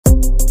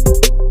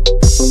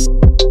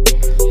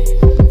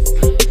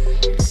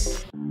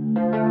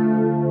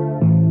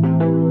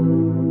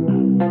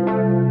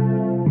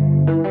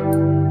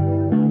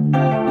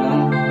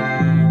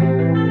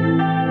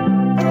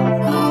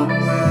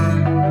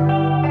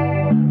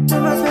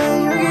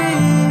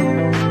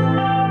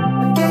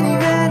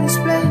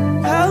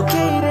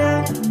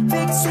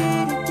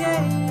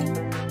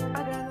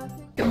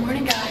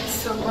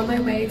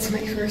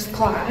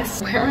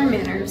class. Where are my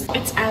manners?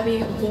 It's Abby.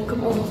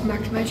 Welcome or welcome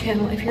back to my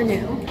channel if you're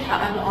new.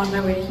 I'm on my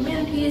way to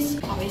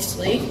humanities,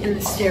 obviously, in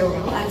the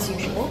stairwell as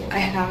usual. I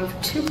have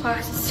 2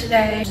 classes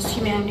today, just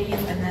humanities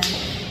and then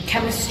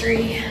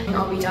chemistry.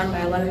 I'll be done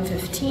by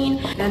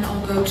 11:15. Then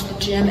I'll go to the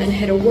gym and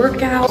hit a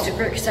workout.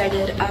 Super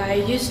excited. I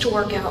used to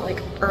work out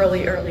like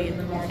early in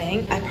the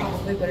morning. I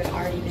probably would have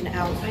already been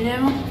out by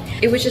now.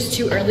 It was just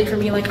too early for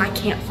me. Like, I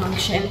can't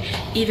function.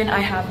 Even I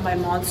have my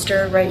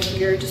Monster right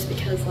here just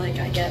because like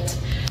I get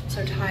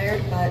so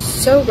tired. But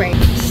so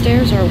rainy.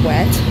 Stairs are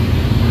wet,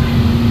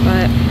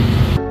 but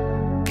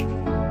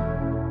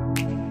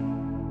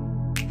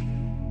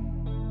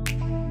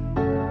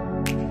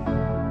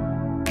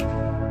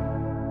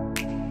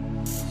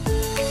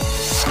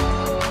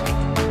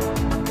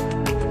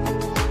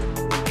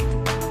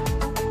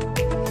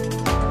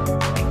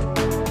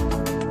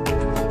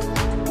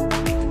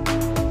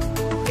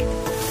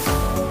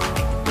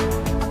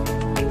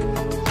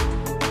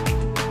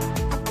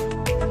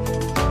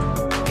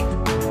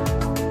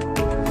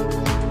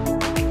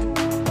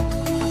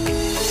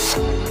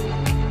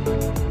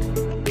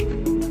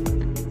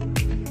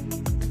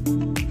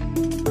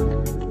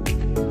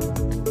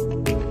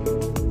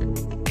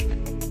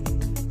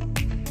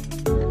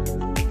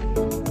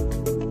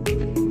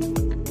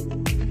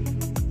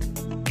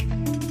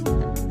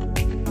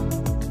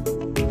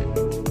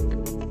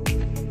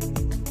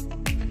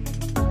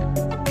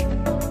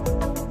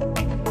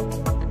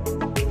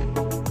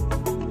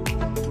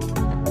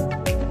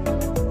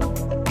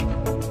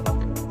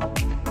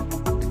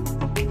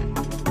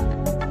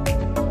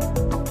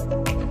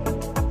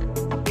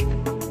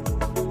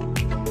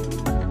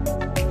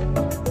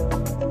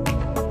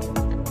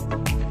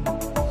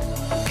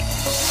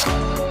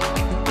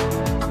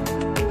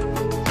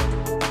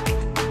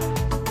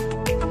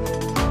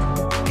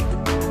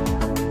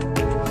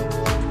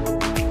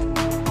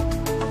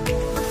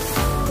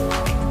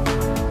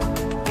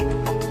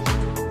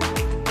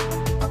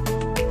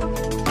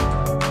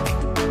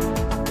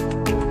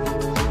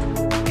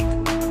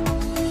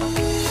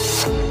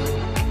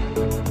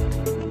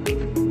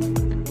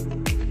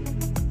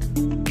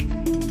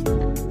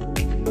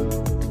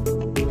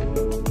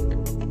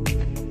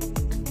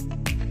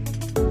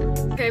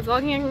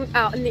vlogging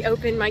out in the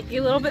open might be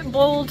a little bit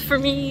bold for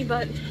me,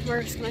 but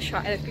we're just gonna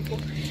try it. People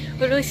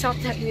literally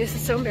stopped at me. This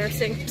is so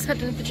embarrassing. Just got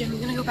done at the gym. I'm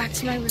gonna go back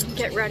to my room,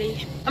 get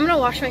ready. I'm gonna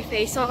wash my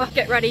face off,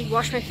 get ready,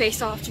 wash my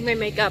face off, do my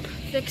makeup,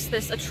 fix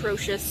this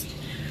atrocious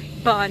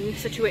bun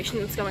situation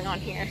that's going on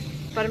here.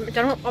 But I'm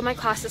done with all my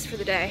classes for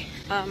the day.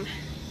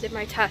 Did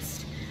my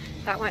test.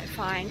 That went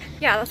fine.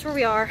 Yeah, that's where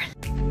we are.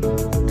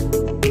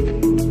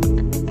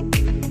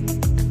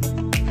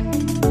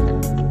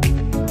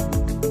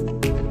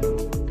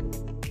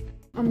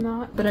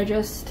 But I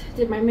just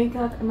did my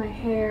makeup and my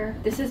hair.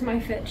 This is my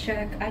fit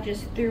check. I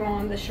just threw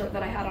on the shirt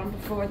that I had on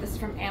before. This is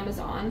from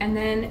Amazon. And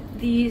then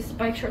these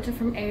bike shorts are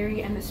from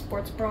Aerie, and the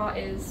sports bra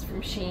is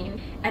from Shein.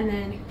 And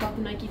then got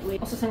the Nike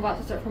Bleed. Also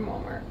sunglasses are from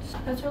Walmart.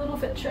 That's our little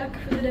fit check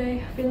for the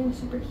day. Feeling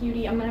super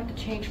cutie. I'm gonna have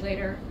to change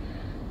later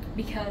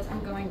because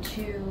I'm going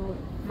to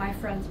my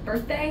friend's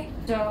birthday.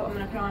 So I'm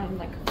gonna put on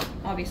like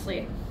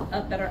obviously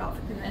a better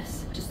outfit than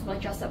this. Just to like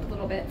dress up a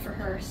little bit for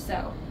her.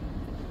 So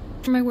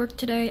for my work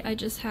today, I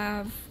just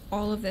have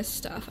all of this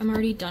stuff. I'm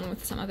already done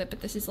with some of it, but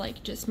this is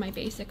like just my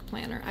basic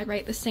planner. I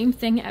write the same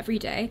thing every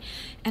day,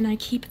 and I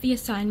keep the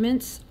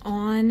assignments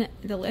on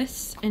the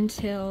list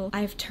until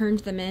I've turned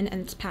them in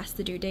and it's past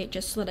the due date,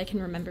 just so that I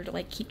can remember to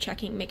like keep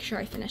checking, make sure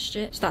I finished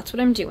it. So that's what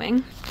I'm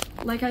doing.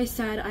 Like I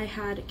said, I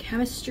had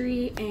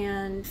chemistry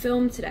and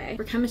film today.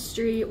 For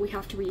chemistry, we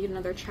have to read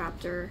another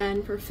chapter,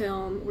 and for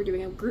film, we're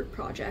doing a group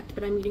project,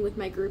 but I'm meeting with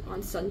my group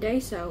on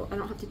Sunday, so I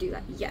don't have to do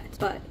that yet.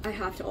 But I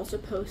have to also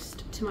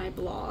post to my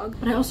blog.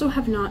 But I also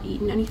have not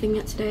eaten anything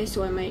yet today,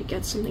 so I might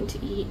get something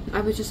to eat.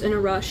 I was just in a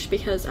rush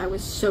because I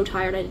was so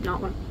tired. I did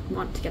not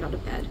want to get out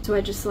of bed, so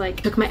I just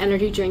like took my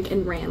energy drink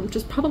and ran, which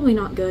is probably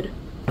not good,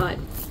 but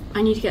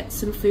I need to get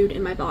some food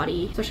in my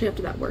body, especially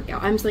after that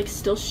workout. I'm like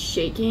still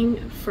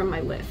shaking from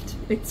my lift.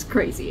 It's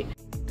crazy.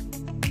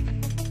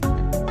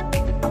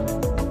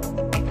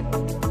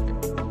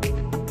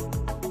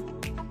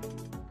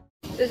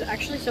 This is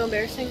actually so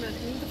embarrassing, but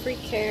who the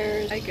freak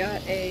cares? I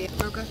got a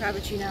mocha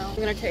frappuccino. I'm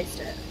gonna taste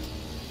it.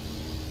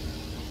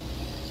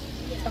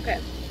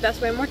 Okay,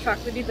 that's way more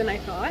chocolatey than I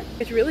thought.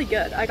 It's really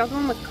good. I got the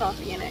one with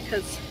coffee in it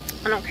because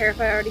I don't care if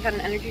I already had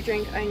an energy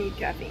drink, I need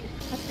caffeine.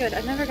 That's good.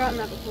 I've never gotten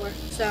that before.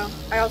 So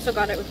I also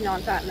got it with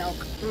non-fat milk.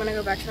 I'm gonna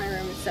go back to my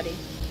room and study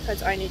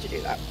because I need to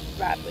do that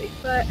badly.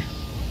 But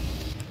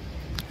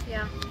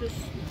yeah, just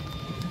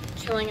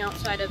chilling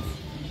outside of,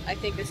 I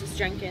think this is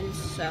Jenkins,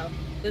 so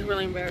it's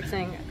really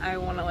embarrassing. I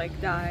wanna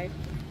like die,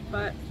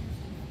 but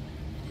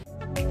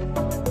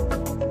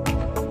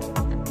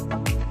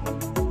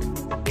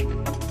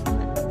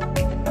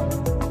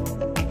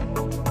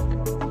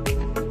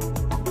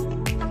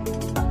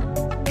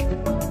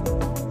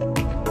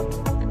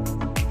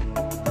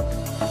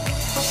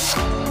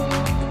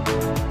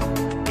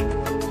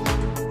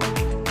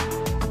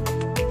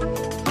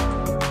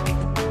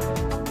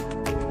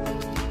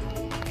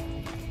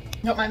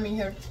Don't mind me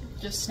here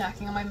just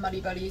snacking on my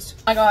Muddy Buddies.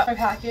 I got my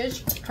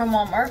package from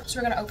Walmart, so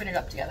we're gonna open it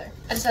up together.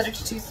 I decided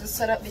to choose this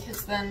setup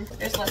because then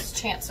there's less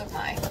chance of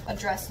my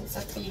address and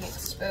stuff being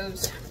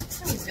exposed.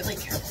 I'm gonna be really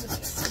careful with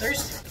these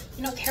scissors.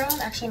 You know,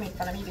 Carolyn actually made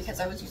fun of me because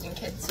I was using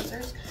kid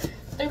scissors.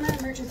 They're my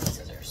emergency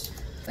scissors.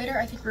 Later,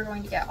 I think we're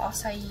going to get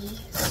acai,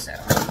 so,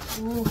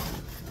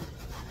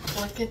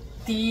 ooh, look at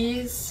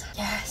these.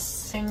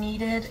 Yes, I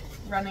needed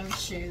running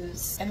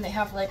shoes, and they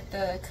have like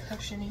the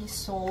cushiony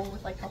sole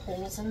with like the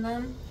holes in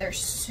them. They're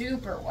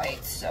super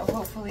white, so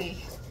hopefully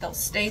they'll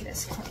stay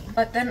this clean.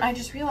 But then I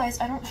just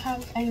realized I don't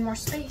have any more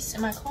space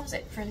in my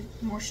closet for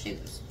more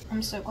shoes.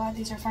 I'm so glad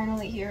these are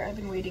finally here. I've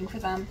been waiting for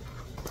them.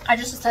 I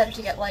just decided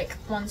to get like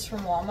ones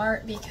from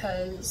Walmart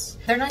because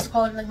they're nice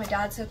quality. Like my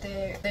dad said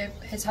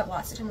his have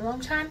lasted him a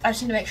long time. I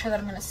just need to make sure that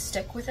I'm gonna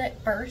stick with it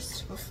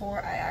first before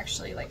I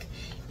actually like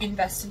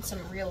invest in some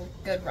real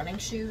good running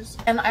shoes.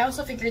 And I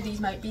also figured these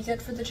might be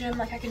good for the gym.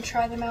 Like I can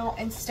try them out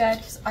instead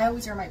because I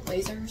always wear my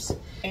blazers,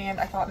 and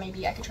I thought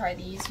maybe I could try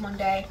these one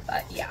day.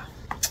 But yeah,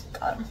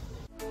 got them.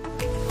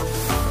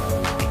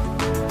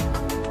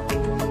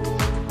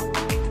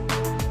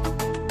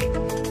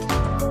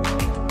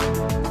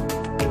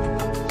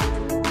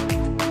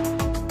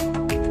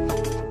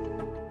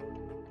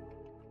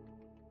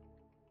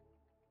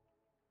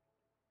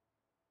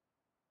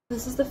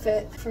 This is the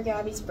fit for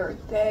Gabby's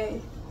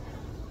birthday.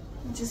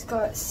 Just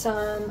got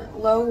some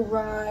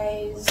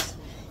low-rise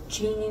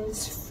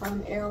jeans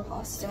from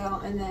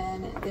Aeropostale and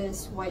then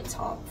this white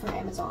top from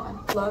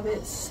Amazon. Love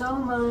it so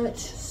much,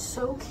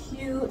 so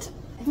cute.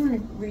 I'm gonna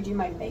redo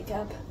my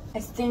makeup. I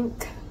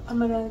think I'm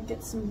gonna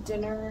get some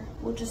dinner.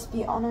 We'll just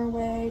be on our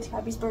way to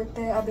Gabby's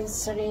birthday. I've been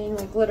studying,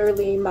 like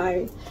literally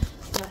my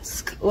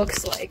desk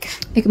looks like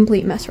a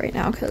complete mess right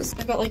now because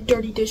I've got like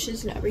dirty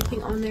dishes and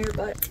everything on there,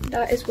 but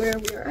that is where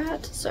we are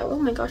at. So, oh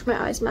my gosh, my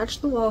eyes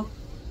match the wall.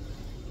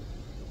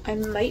 I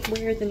might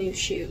wear the new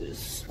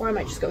shoes, or I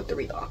might just go with the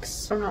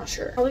Reeboks. I'm not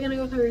sure. Probably gonna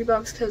go with the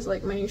Reeboks because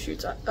like my new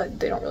shoes,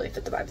 they don't really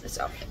fit the vibe of this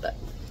outfit, but.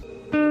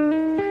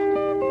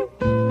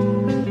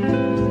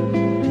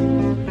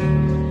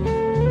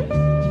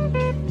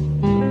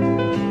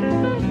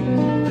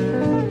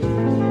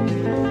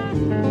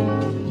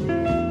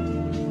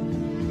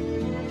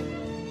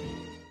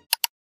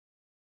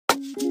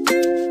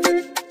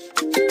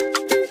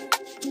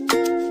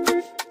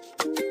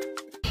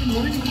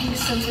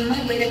 So on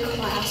my way to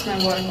class,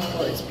 my water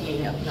bottle is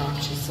being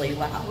obnoxiously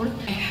loud.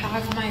 I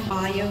have my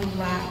bio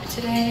lab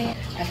today.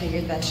 I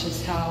figured that's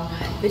just how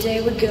the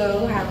day would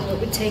go, how it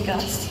would take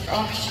us.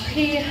 It's a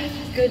pretty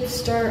good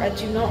start. I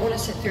do not want to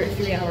sit through a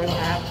 3-hour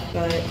lab,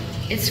 but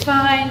it's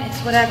fine, it's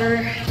whatever.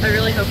 I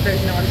really hope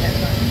there's no one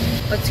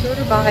there. Let's go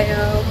to bio,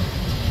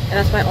 and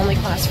that's my only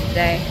class for the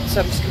day,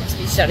 so I'm just going to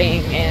be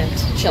studying and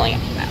chilling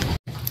after that.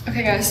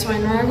 Okay guys, so I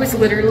know I was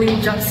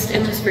literally just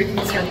in this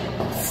freaking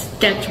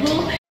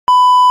schedule.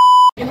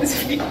 In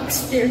this freaking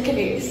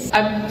staircase.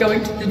 I'm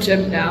going to the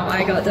gym now.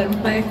 I got done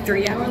with my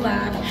 3-hour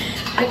lab.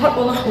 I got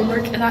all the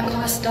homework in that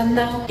class done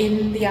now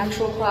in the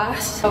actual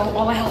class. So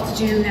all I have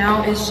to do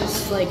now is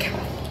just like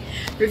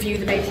review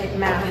the basic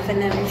math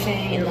and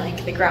everything and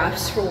like the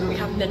graphs for when we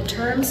have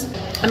midterms.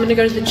 I'm gonna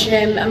go to the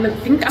gym. I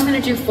think I'm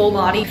gonna do full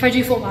body. If I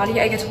do full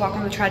body, I get to walk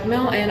on the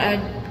treadmill, and I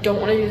don't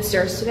want to do the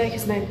stairs today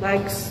because my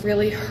legs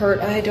really hurt.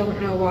 I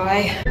don't know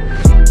why.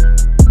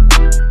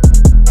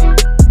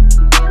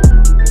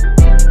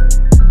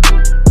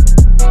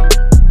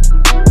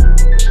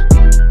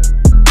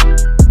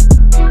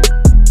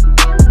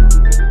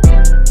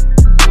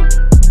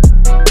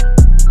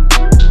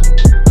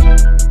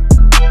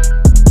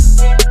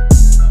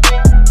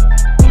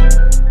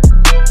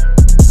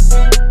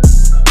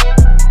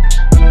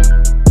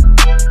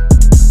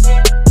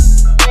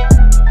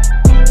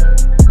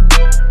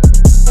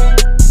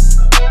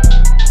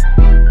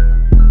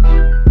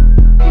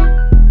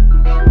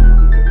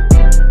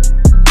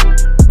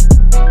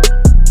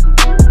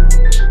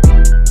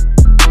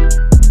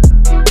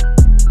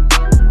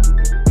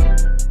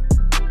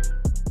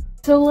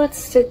 So let's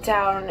sit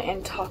down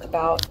and talk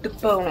about the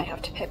bone I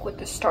have to pick with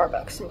the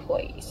Starbucks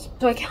employees.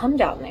 So I come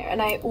down there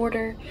and I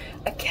order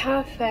a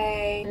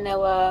cafe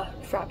vanilla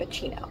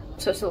frappuccino.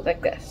 So it's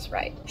like this,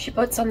 right? She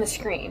puts on the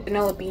screen,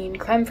 vanilla bean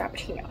creme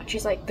frappuccino. And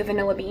she's like, the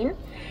vanilla bean?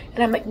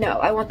 And I'm like, no,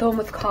 I want the one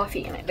with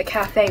coffee in it, the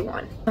cafe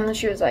one. And then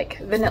she was like,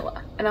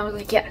 vanilla. And I was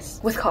like, yes,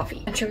 with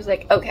coffee. And she was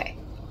like, okay,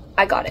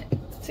 I got it.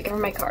 So I give her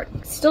my card.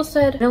 It still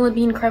said vanilla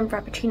bean creme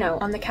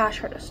frappuccino on the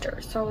cash register.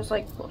 So I was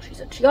like, well, she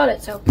said she got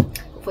it, so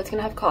hopefully it's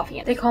gonna have coffee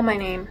in it. They call my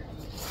name.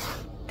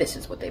 This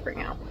is what they bring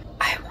out.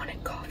 I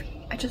wanted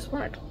coffee. I just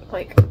wanted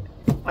like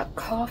a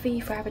coffee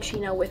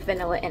frappuccino with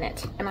vanilla in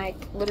it. And I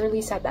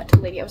literally said that to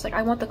the lady. I was like,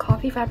 I want the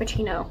coffee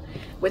frappuccino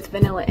with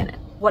vanilla in it.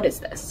 What is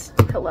this?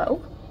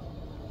 Hello?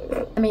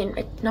 I mean,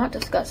 it's not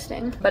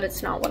disgusting, but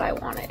it's not what I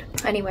wanted.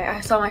 Anyway, I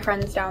saw my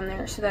friends down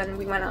there, so then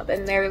we went up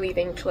and they're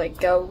leaving to like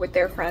go with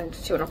their friend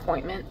to an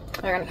appointment.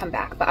 They're gonna come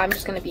back, but I'm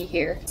just gonna be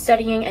here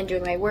studying and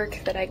doing my work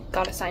that I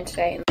got assigned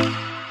today.